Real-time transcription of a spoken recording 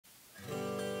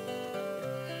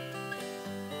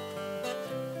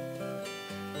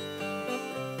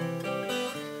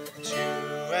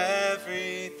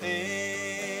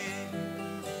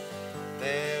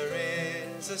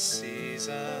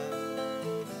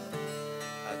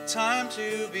time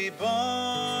to be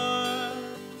born,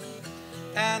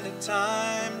 and a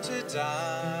time to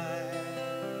die,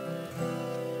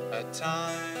 a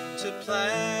time to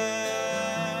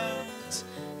plant,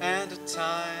 and a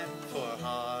time for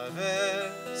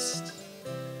harvest,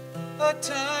 a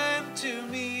time to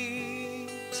meet,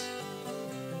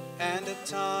 and a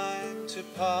time to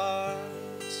part.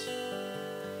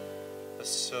 A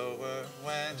sower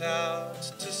went out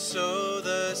to sow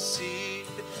the seed.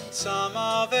 Some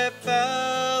of it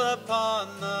fell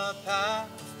upon the path,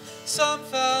 some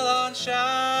fell on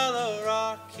shallow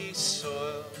rocky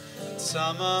soil, and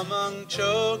some among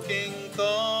choking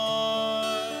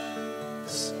thorns.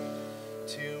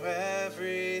 To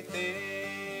everything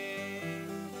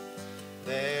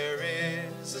there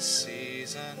is a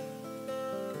season,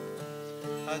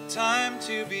 a time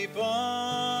to be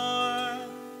born,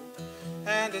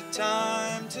 and a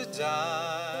time to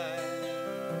die,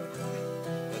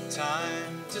 a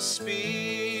time to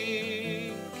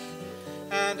speak,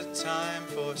 and a time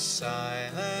for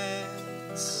silence,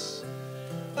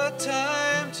 a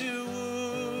time to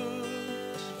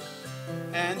wound,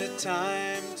 and a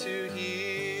time to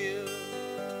heal.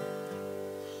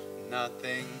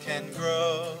 Nothing can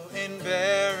grow in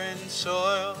barren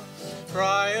soil.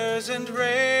 Briars and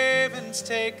ravens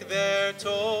take their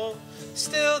toll.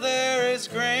 Still there is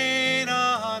grain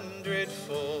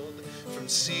 100-fold from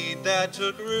seed that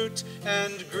took root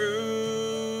and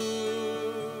grew.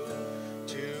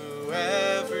 To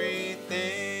everything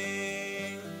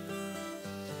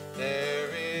there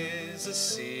is a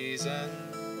season,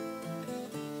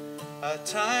 a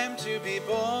time to be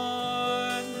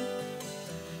born,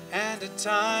 and a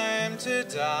time to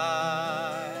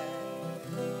die,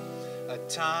 a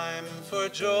time for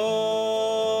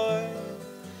joy,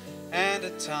 and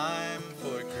a time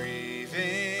for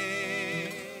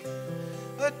grieving,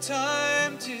 a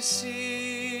time to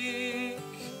seek,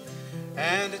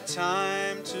 and a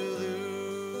time to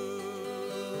lose.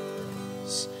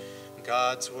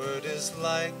 God's word is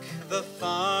like the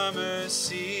farmer's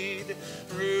seed,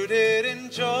 rooted in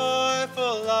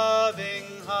joyful, loving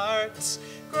hearts,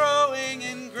 growing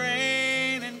in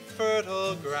grain in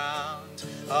fertile ground,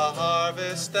 a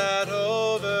harvest that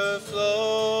overflows.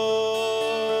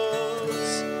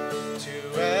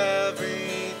 To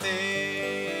everything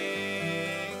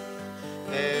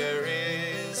there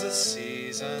is a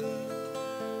season,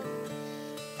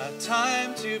 a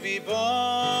time to be born,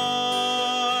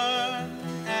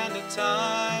 and a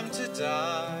time to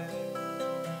die,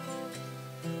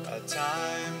 a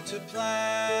time to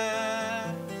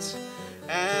plant,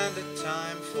 and a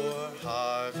time for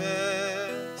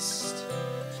harvest,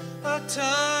 a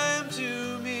time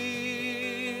to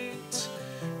meet,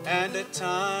 and a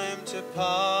time to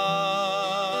part,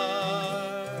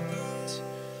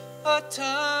 a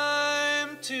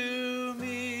time to